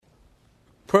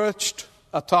perched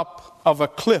atop of a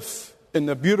cliff in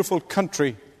the beautiful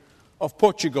country of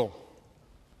Portugal,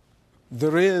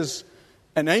 there is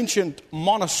an ancient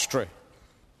monastery.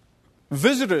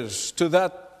 Visitors to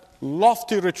that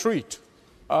lofty retreat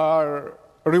are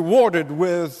rewarded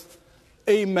with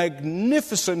a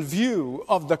magnificent view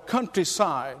of the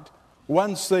countryside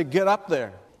once they get up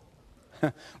there.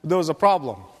 There was a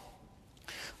problem.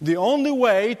 The only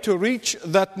way to reach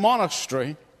that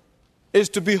monastery is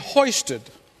to be hoisted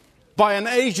by an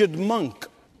aged monk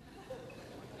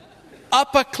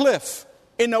up a cliff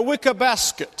in a wicker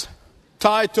basket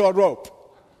tied to a rope.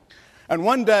 And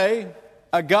one day,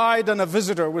 a guide and a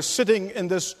visitor were sitting in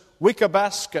this wicker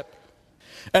basket.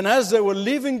 And as they were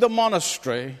leaving the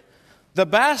monastery, the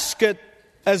basket,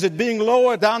 as it being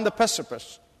lowered down the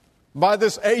precipice by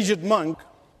this aged monk,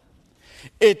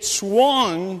 it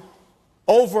swung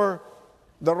over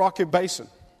the rocky basin.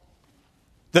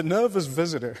 The nervous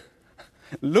visitor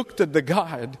looked at the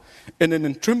guide in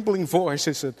a trembling voice.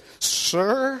 He said,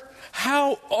 "Sir,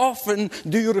 how often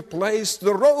do you replace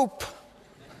the rope?"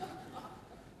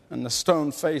 And the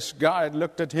stone-faced guide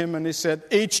looked at him and he said,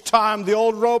 "Each time the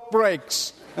old rope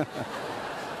breaks."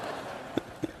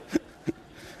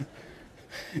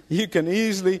 You can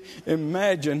easily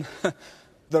imagine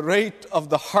the rate of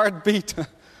the heartbeat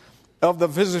of the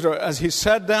visitor as he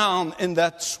sat down in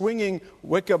that swinging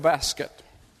wicker basket.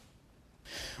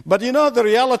 But you know, the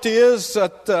reality is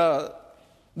that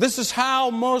this is how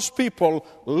most people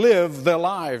live their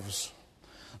lives.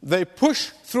 They push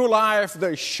through life,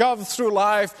 they shove through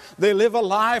life, they live a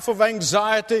life of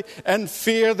anxiety and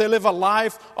fear, they live a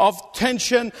life of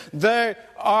tension. They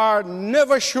are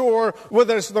never sure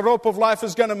whether the rope of life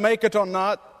is going to make it or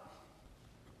not.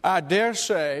 I dare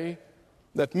say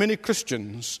that many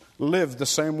Christians live the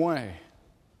same way.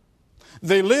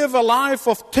 They live a life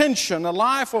of tension, a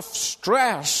life of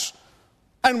stress.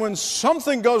 And when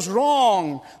something goes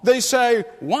wrong, they say,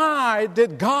 "Why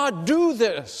did God do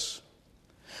this?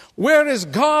 Where is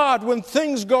God when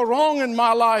things go wrong in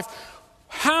my life?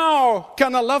 How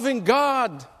can a loving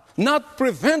God not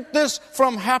prevent this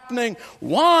from happening?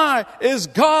 Why is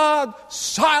God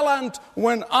silent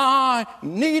when I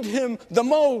need Him the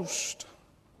most?"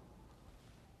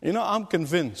 You know, I'm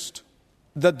convinced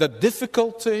that the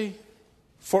difficulty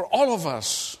for all of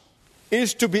us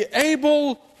is to be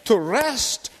able to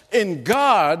rest in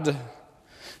God,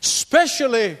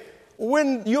 especially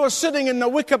when you're sitting in the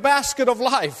wicker basket of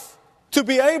life. To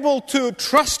be able to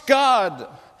trust God,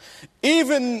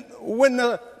 even when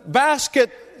the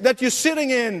basket that you're sitting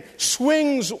in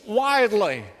swings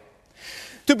wildly.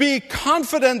 To be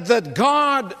confident that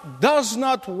God does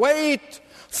not wait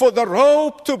for the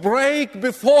rope to break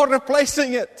before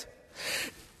replacing it.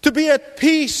 To be at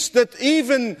peace that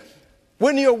even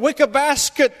when your wicker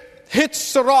basket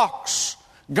hits the rocks,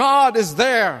 God is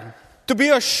there. To be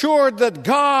assured that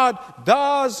God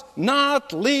does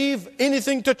not leave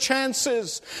anything to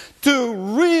chances. To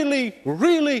really,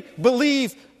 really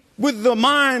believe with the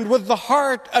mind, with the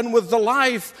heart, and with the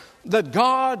life that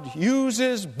God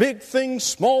uses big things,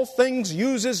 small things,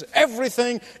 uses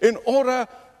everything in order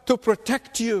to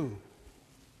protect you.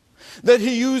 That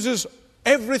He uses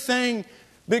everything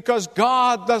because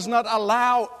God does not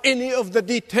allow any of the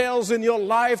details in your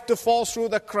life to fall through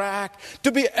the crack.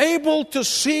 To be able to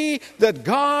see that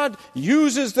God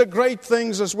uses the great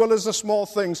things as well as the small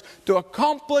things to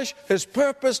accomplish His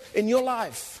purpose in your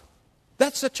life.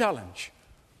 That's the challenge.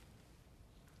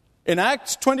 In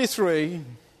Acts 23,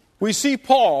 we see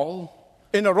Paul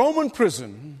in a Roman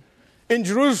prison in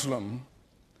Jerusalem.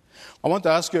 I want to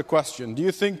ask you a question. Do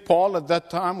you think Paul at that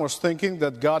time was thinking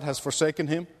that God has forsaken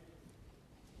him?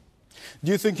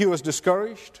 Do you think he was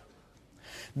discouraged?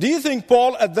 Do you think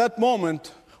Paul at that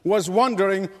moment was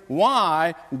wondering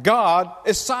why God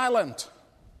is silent?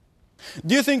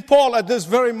 Do you think Paul at this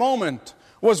very moment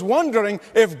was wondering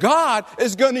if God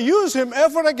is going to use him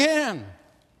ever again?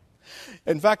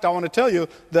 In fact, I want to tell you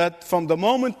that from the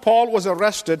moment Paul was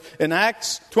arrested in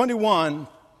Acts 21,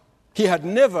 he had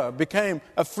never become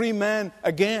a free man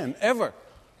again, ever,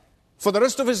 for the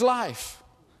rest of his life.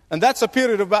 And that's a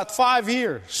period of about 5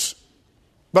 years.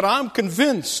 But I'm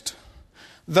convinced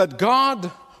that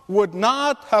God would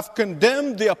not have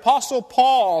condemned the Apostle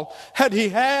Paul had he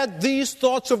had these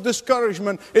thoughts of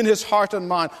discouragement in his heart and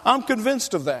mind. I'm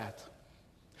convinced of that.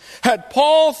 Had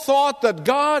Paul thought that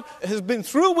God has been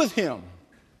through with him,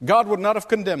 God would not have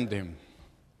condemned him.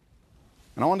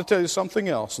 And I want to tell you something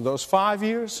else. Those 5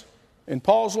 years in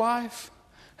Paul's life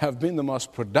have been the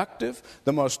most productive,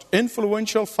 the most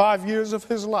influential 5 years of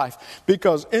his life.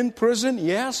 Because in prison,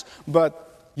 yes, but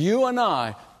you and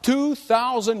I,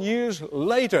 2,000 years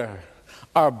later,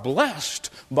 are blessed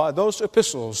by those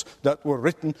epistles that were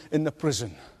written in the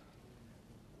prison.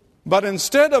 But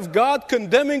instead of God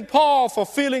condemning Paul for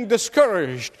feeling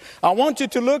discouraged, I want you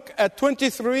to look at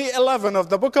 23:11 of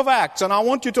the book of Acts, and I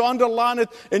want you to underline it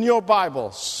in your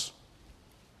Bibles.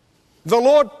 The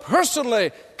Lord personally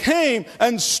came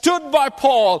and stood by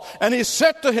Paul, and he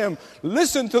said to him,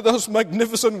 listen to those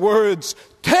magnificent words,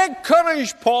 "Take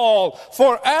courage, Paul,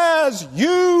 for as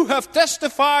you have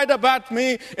testified about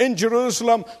me in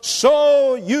Jerusalem,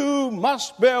 so you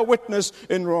must bear witness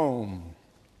in Rome."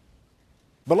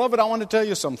 Beloved, I want to tell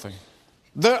you something.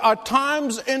 There are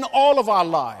times in all of our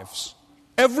lives,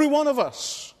 every one of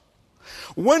us,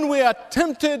 when we are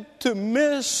tempted to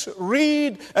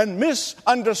misread and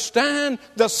misunderstand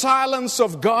the silence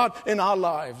of God in our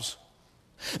lives.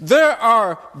 There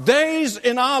are days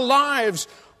in our lives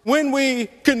when we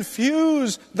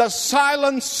confuse the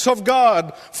silence of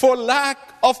God for lack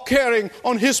of caring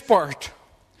on His part.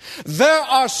 There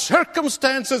are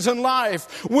circumstances in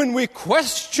life when we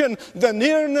question the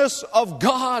nearness of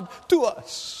God to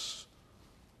us.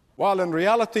 While in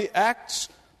reality, Acts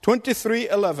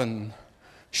 23:11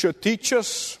 should teach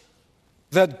us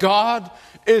that God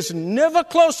is never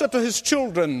closer to His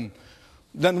children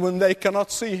than when they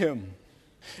cannot see Him.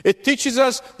 It teaches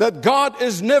us that God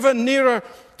is never nearer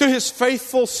to His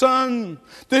faithful son,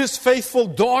 to His faithful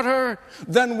daughter,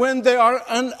 than when they are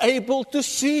unable to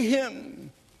see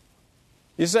Him.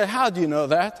 You say, how do you know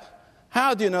that?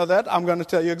 How do you know that? I'm going to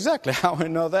tell you exactly how I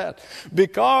know that.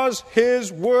 Because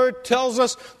His Word tells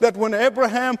us that when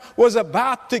Abraham was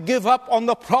about to give up on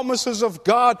the promises of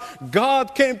God,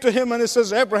 God came to him and He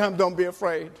says, "Abraham, don't be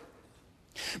afraid."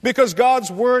 Because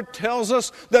God's Word tells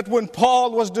us that when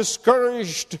Paul was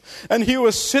discouraged and he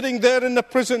was sitting there in the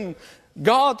prison,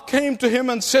 God came to him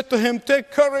and said to him,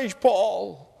 "Take courage,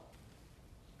 Paul."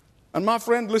 And my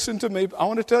friend, listen to me. I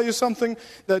want to tell you something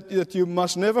that you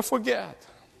must never forget.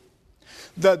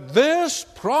 That this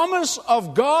promise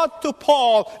of God to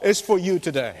Paul is for you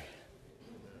today.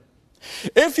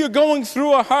 If you're going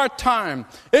through a hard time,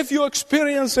 if you're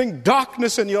experiencing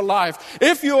darkness in your life,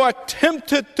 if you are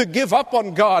tempted to give up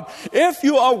on God, if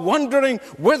you are wondering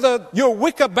whether your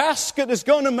wicker basket is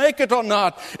going to make it or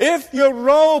not, if your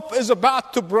rope is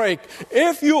about to break,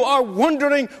 if you are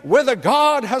wondering whether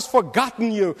God has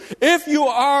forgotten you, if you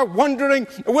are wondering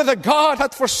whether God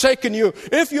has forsaken you,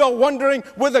 if you are wondering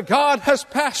whether God has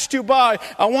passed you by,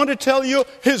 I want to tell you,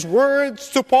 His words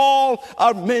to Paul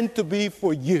are meant to be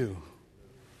for you.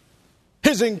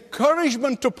 His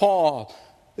encouragement to Paul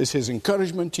is His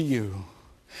encouragement to you.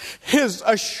 His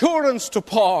assurance to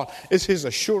Paul is His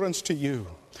assurance to you.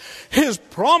 His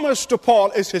promise to Paul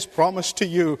is His promise to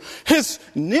you. His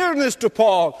nearness to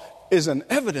Paul is an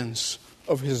evidence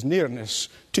of His nearness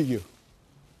to you.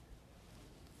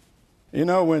 You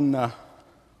know,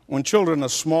 when children are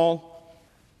small,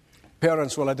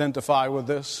 parents will identify with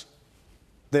this.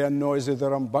 They are noisy, they're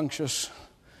rambunctious.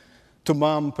 To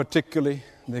mom particularly,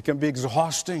 they can be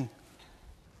exhausting.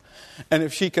 And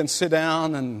if she can sit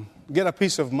down and get a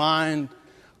peace of mind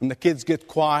when the kids get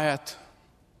quiet,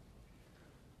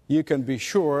 you can be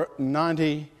sure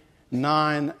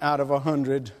 99 out of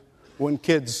 100, when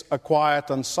kids are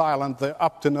quiet and silent, they're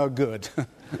up to no good.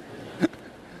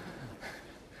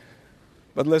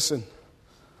 But listen,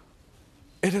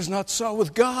 it is not so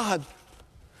with God.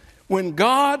 When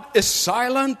God is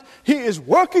silent, He is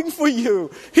working for you.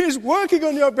 He is working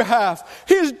on your behalf.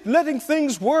 He is letting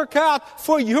things work out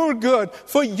for your good,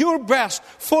 for your best,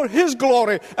 for His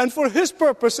glory, and for His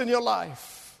purpose in your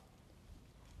life.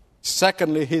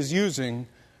 Secondly, He's using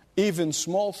even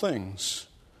small things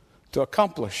to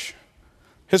accomplish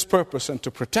His purpose and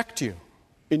to protect you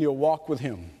in your walk with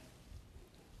Him.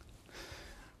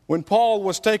 When Paul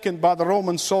was taken by the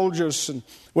Roman soldiers and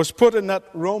was put in that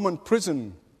Roman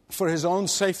prison, for his own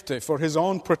safety, for his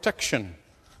own protection,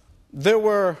 there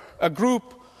were a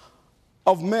group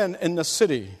of men in the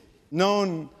city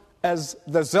known as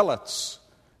the Zealots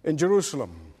in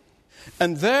Jerusalem.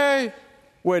 And they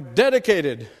were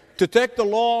dedicated to take the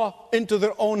law into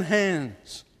their own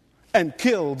hands and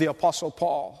kill the Apostle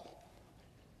Paul.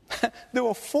 There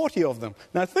were 40 of them.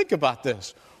 Now think about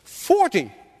this.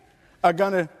 40 are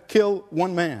going to kill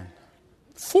one man.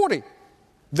 40.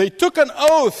 They took an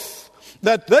oath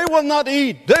that they will not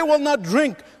eat, they will not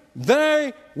drink,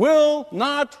 they will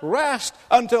not rest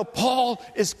until Paul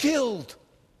is killed.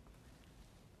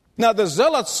 Now, the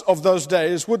zealots of those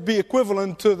days would be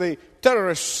equivalent to the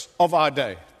terrorists of our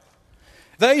day.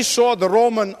 They saw the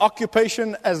Roman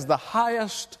occupation as the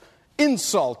highest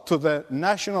insult to their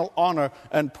national honor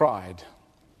and pride.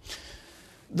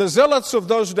 The zealots of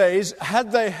those days,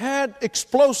 had they had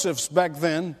explosives back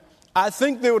then, I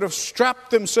think they would have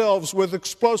strapped themselves with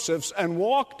explosives and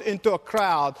walked into a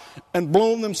crowd and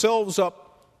blown themselves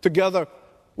up together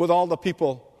with all the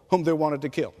people whom they wanted to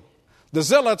kill. The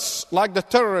zealots, like the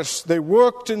terrorists, they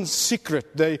worked in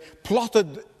secret. They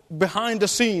plotted behind the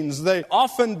scenes. They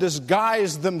often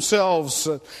disguised themselves,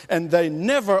 and they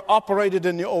never operated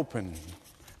in the open.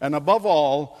 And above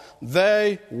all,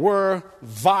 they were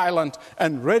violent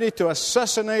and ready to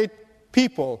assassinate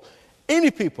people,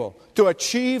 any people, to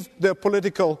achieve their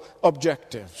political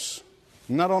objectives.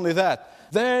 Not only that,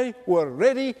 they were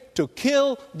ready to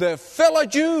kill their fellow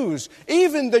Jews,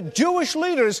 even the Jewish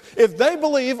leaders, if they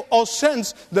believe or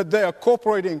sense that they are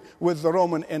cooperating with the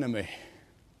Roman enemy.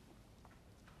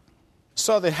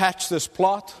 So they hatched this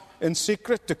plot in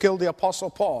secret to kill the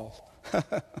Apostle Paul.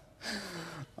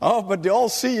 Oh, but the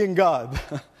all-seeing God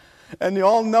and the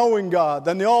all-knowing God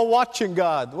and the all-watching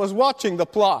God was watching the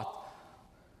plot.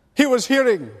 He was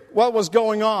hearing what was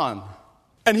going on.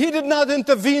 And he did not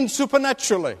intervene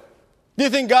supernaturally. Do you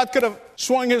think God could have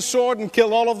swung his sword and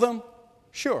killed all of them?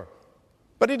 Sure.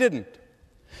 But he didn't.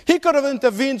 He could have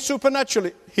intervened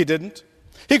supernaturally. He didn't.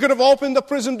 He could have opened the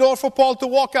prison door for Paul to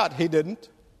walk out. He didn't.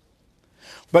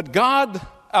 But God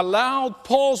allowed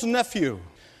Paul's nephew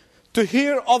to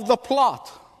hear of the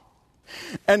plot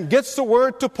and gets the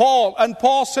word to Paul. And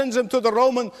Paul sends him to the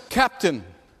Roman captain.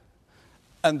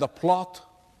 And the plot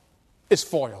is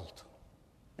foiled.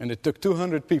 And it took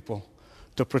 200 people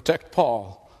to protect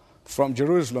Paul from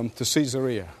Jerusalem to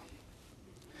Caesarea.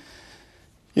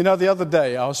 You know, the other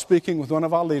day I was speaking with one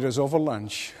of our leaders over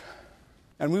lunch,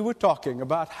 and we were talking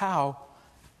about how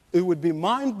it would be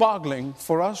mind-boggling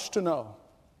for us to know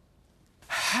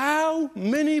how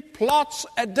many plots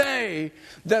a day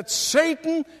that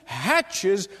Satan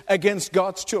hatches against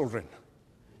God's children.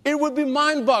 It would be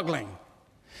mind-boggling.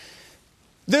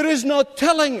 There is no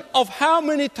telling of how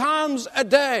many times a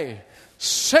day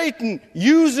Satan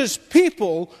uses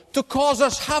people to cause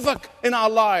us havoc in our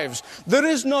lives. There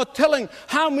is no telling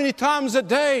how many times a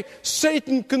day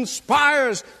Satan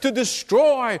conspires to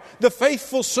destroy the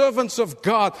faithful servants of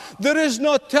God. There is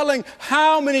no telling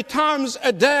how many times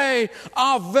a day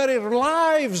our very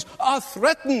lives are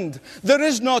threatened. There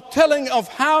is no telling of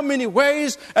how many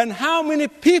ways and how many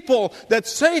people that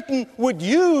Satan would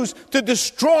use to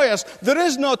destroy us. There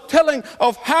is no telling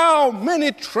of how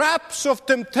many traps of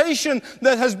temptation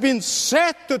that has been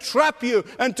set to trap you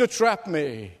and to trap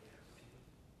me.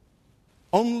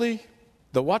 Only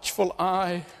the watchful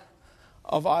eye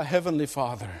of our Heavenly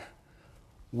Father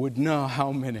would know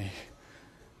how many.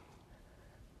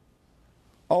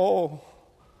 Oh,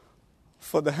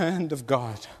 for the hand of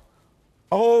God.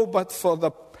 Oh, but for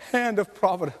the hand of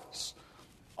providence.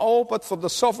 Oh, but for the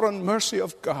sovereign mercy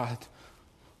of God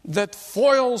that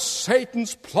foils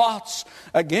Satan's plots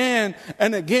again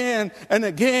and again and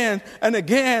again and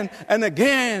again and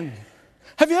again.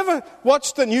 Have you ever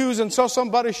watched the news and saw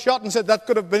somebody shot and said, that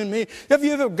could have been me? Have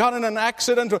you ever gotten in an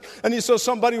accident and you saw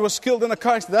somebody was killed in a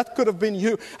car accident? That could have been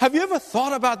you. Have you ever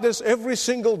thought about this every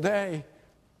single day?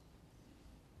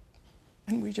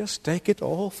 And we just take it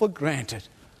all for granted.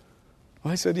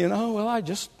 I said, I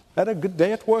just had a good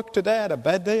day at work today, I had a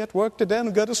bad day at work today,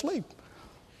 and go to sleep.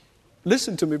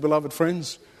 Listen to me, beloved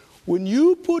friends. When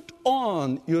you put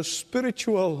on your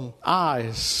spiritual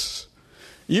eyes,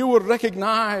 you will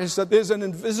recognize that there's an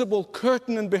invisible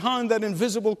curtain, and behind that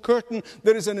invisible curtain,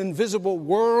 there is an invisible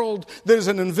world, there is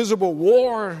an invisible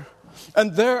war,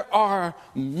 and there are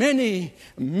many,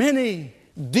 many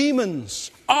demons,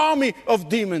 army of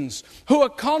demons, who are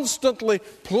constantly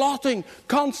plotting,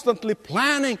 constantly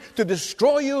planning to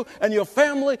destroy you and your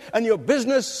family and your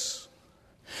business.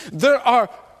 There are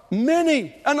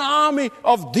an army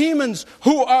of demons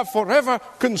who are forever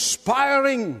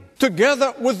conspiring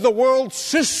together with the world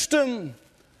system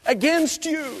against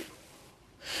you.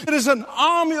 It is an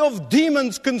army of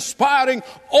demons conspiring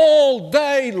all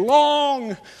day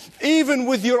long, even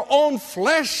with your own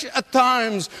flesh at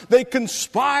times. They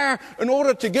conspire in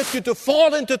order to get you to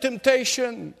fall into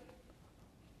temptation.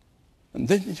 And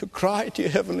then you cry to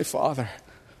your Heavenly Father.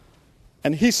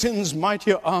 And He sends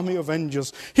mighty army of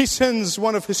angels. He sends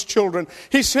one of His children.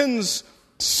 He sends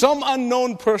some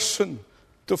unknown person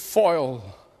to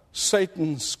foil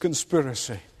Satan's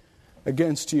conspiracy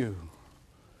against you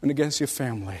and against your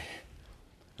family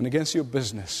and against your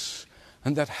business.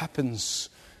 And that happens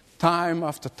time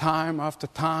after time after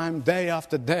time, day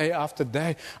after day after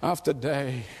day after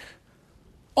day.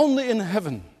 Only in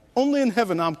heaven,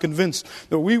 I'm convinced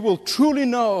that we will truly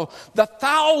know the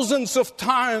thousands of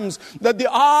times that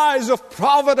the eyes of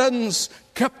providence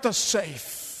kept us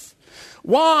safe.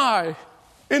 Why?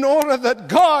 In order that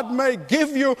God may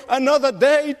give you another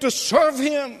day to serve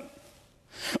Him.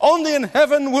 Only in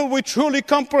heaven will we truly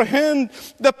comprehend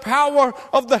the power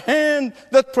of the hand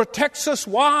that protects us.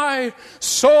 Why?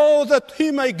 So that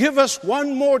He may give us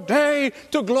one more day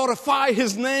to glorify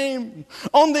His name.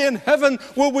 Only in heaven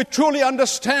will we truly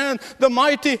understand the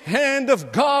mighty hand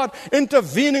of God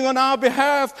intervening on our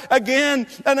behalf again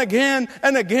and again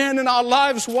and again in our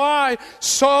lives. Why?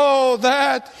 So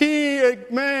that He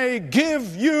may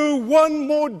give you one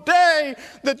more day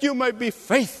that you may be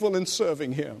faithful in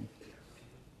serving Him.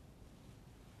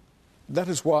 That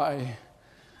is why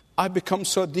I become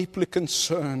so deeply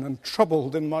concerned and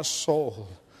troubled in my soul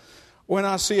when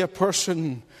I see a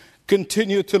person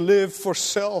continue to live for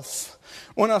self.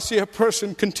 When I see a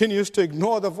person continues to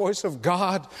ignore the voice of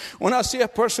God, when I see a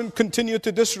person continue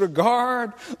to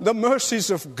disregard the mercies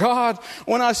of God,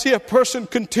 when I see a person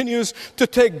continues to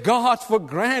take God for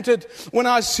granted, when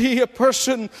I see a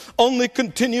person only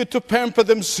continue to pamper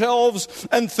themselves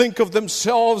and think of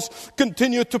themselves,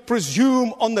 continue to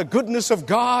presume on the goodness of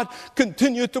God,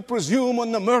 continue to presume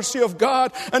on the mercy of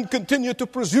God, and continue to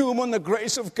presume on the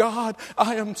grace of God,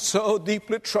 I am so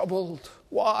deeply troubled.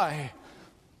 Why?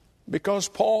 Because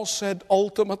Paul said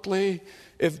ultimately,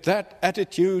 if that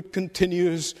attitude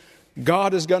continues,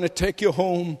 God is going to take you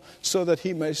home so that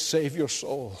He may save your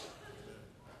soul.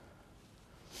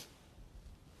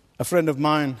 A friend of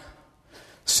mine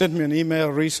sent me an email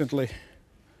recently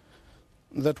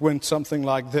that went something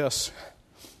like this.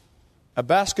 A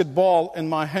basketball in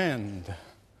my hand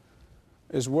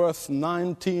is worth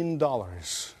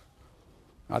 $19.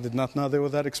 I did not know they were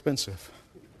that expensive.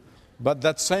 But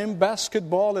that same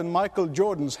basketball in Michael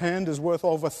Jordan's hand is worth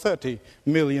over $30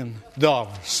 million. I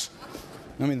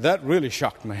mean, that really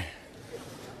shocked me.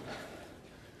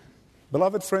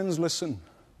 Beloved friends, listen.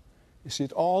 You see,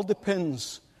 it all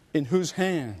depends in whose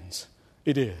hands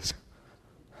it is.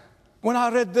 When I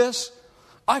read this,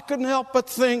 I couldn't help but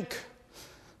think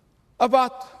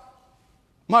about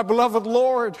my beloved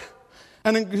Lord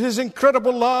and His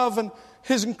incredible love and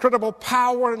His incredible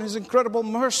power and His incredible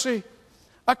mercy.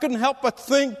 I couldn't help but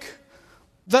think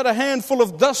that a handful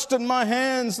of dust in my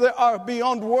hands, they are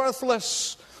beyond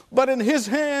worthless. But in His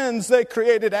hands, they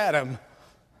created Adam.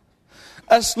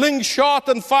 A slingshot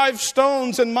and 5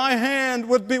 stones in my hand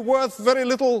would be worth very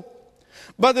little.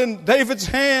 But in David's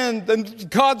hand, and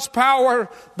God's power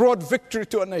brought victory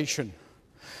to a nation.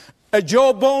 A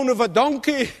jawbone of a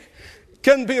donkey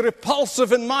can be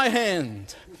repulsive in my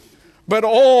hand. But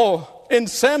in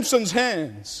Samson's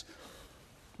hands,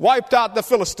 wiped out the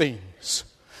Philistines.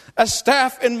 A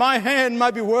staff in my hand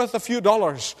might be worth a few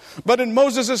dollars, but in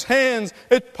Moses' hands,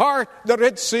 it parted the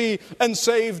Red Sea and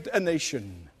saved a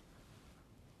nation.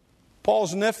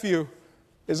 Paul's nephew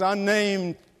is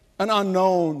unnamed and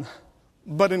unknown,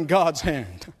 but in God's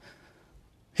hand,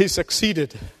 he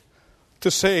succeeded to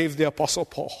save the Apostle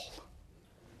Paul.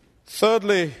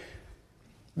 Thirdly,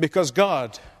 because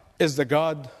God is the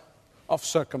God of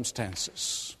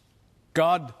circumstances.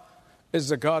 God is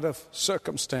the God of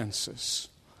circumstances.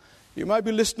 You might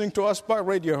be listening to us by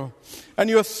radio, and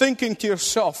you're thinking to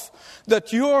yourself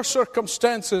that your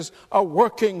circumstances are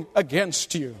working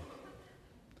against you.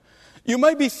 You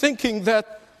may be thinking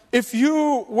that if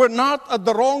you were not at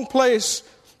the wrong place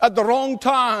at the wrong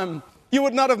time, you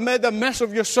would not have made a mess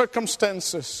of your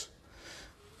circumstances.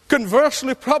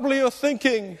 Conversely, probably you're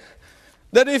thinking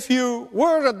that if you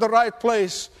were at the right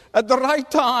place at the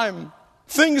right time,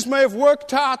 things may have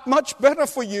worked out much better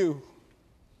for you.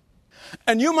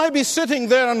 And you might be sitting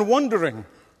there and wondering,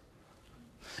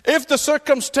 if the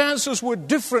circumstances were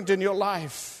different in your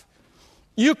life,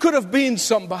 you could have been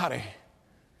somebody.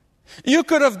 You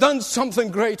could have done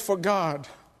something great for God.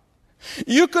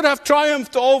 You could have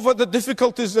triumphed over the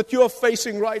difficulties that you are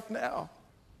facing right now.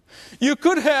 You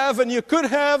could have, and you could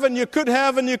have, and you could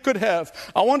have, and you could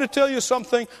have. I want to tell you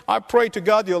something. I pray to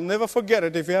God you'll never forget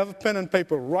it. If you have a pen and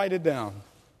paper, write it down.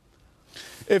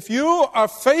 If you are a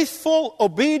faithful,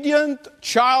 obedient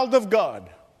child of God,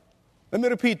 let me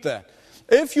repeat that.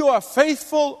 If you are a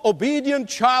faithful, obedient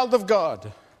child of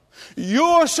God,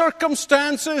 your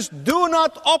circumstances do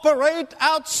not operate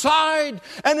outside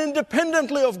and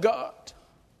independently of God.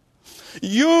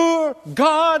 Your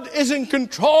God is in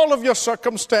control of your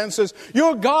circumstances.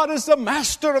 Your God is the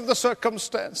master of the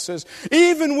circumstances.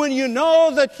 Even when you know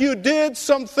that you did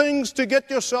some things to get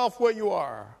yourself where you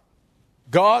are,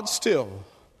 God's still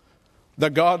the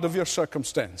God of your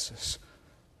circumstances.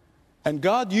 And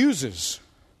God uses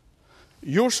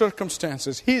your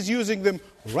circumstances. He's using them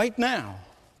right now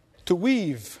to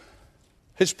weave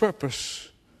His purpose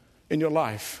in your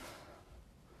life.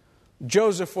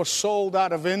 Joseph was sold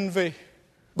out of envy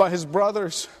by his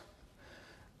brothers.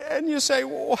 And you say,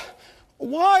 well,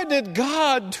 Why did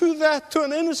God do that to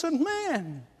an innocent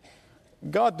man?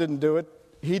 God didn't do it.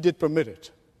 He did permit it.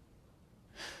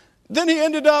 Then he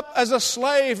ended up as a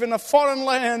slave in a foreign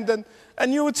land,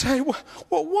 and you would say, well,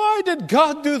 why did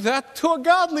God do that to a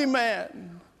godly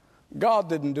man? God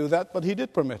didn't do that, but he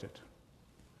did permit it.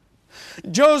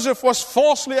 Joseph was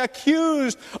falsely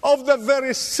accused of the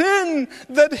very sin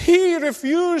that he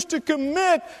refused to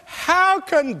commit. How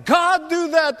can God do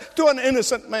that to an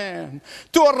innocent man,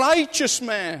 to a righteous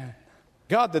man?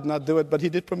 God did not do it, but he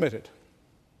did permit it.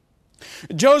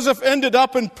 Joseph ended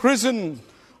up in prison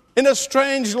in a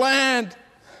strange land.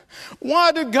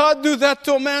 Why did God do that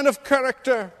to a man of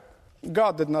character?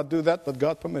 God did not do that, but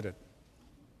God permitted.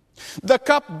 The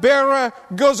cupbearer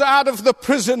goes out of the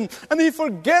prison and he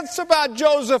forgets about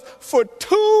Joseph for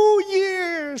 2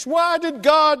 years. Why did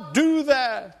God do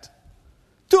that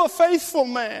to a faithful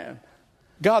man?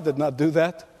 God did not do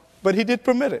that, but he did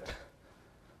permit it.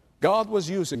 God was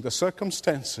using the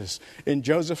circumstances in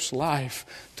Joseph's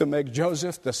life to make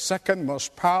Joseph the second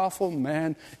most powerful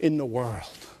man in the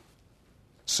world,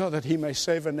 so that he may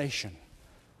save a nation,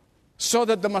 so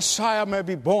that the Messiah may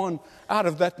be born out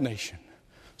of that nation,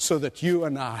 so that you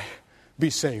and I be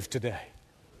saved today.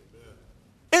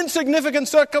 Amen. Insignificant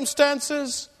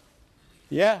circumstances,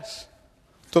 yes,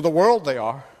 to the world they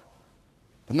are,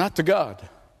 but not to God.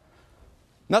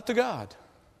 Not to God.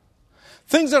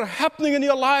 Things that are happening in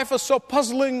your life are so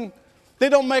puzzling, they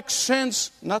don't make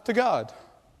sense. Not to God.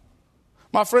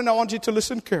 My friend, I want you to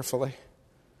listen carefully.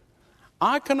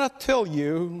 I cannot tell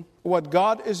you what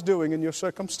God is doing in your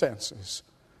circumstances.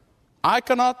 I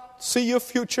cannot see your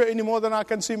future any more than I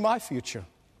can see my future.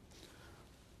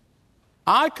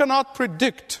 I cannot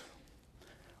predict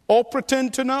or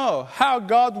pretend to know how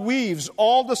God weaves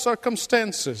all the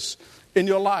circumstances in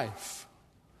your life.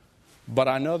 But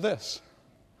I know this.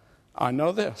 I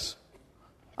know this.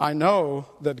 I know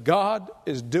that God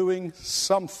is doing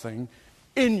something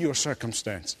in your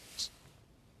circumstances.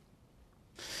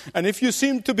 And if you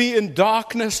seem to be in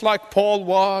darkness like Paul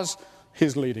was,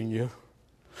 He's leading you.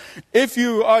 If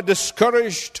you are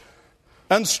discouraged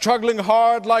and struggling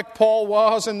hard like Paul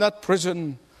was in that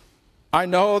prison, I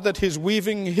know that He's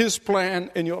weaving His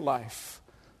plan in your life.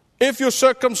 If your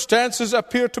circumstances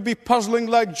appear to be puzzling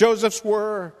like Joseph's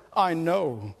were, I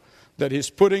know that He's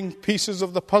putting pieces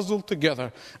of the puzzle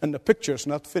together and the picture's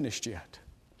not finished yet.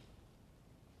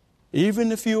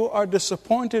 Even if you are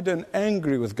disappointed and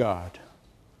angry with God,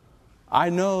 I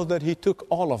know that He took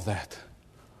all of that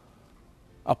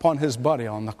upon His body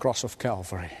on the cross of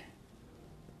Calvary.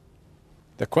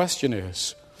 The question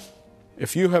is,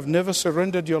 if you have never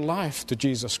surrendered your life to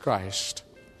Jesus Christ,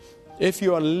 if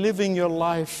you are living your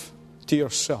life to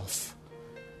yourself,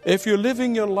 if you're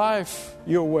living your life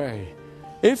your way,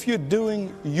 if you're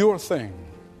doing your thing,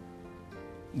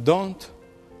 don't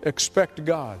expect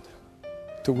God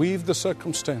to weave the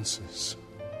circumstances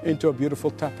into a beautiful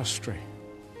tapestry.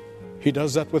 He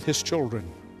does that with His children.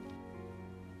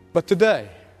 But today,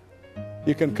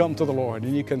 you can come to the Lord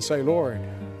and you can say, Lord,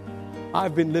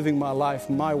 I've been living my life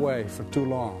my way for too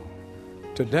long.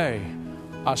 Today,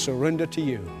 I surrender to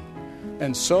You.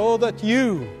 And so that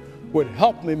You would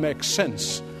help me make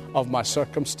sense of my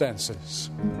circumstances.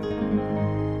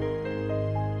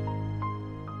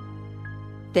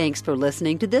 Thanks for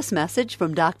listening to this message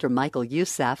from Dr. Michael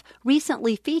Youssef,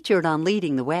 recently featured on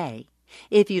Leading the Way.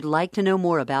 If you'd like to know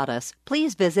more about us,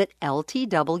 please visit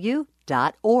ltw.org.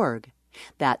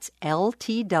 That's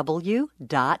ltw.org.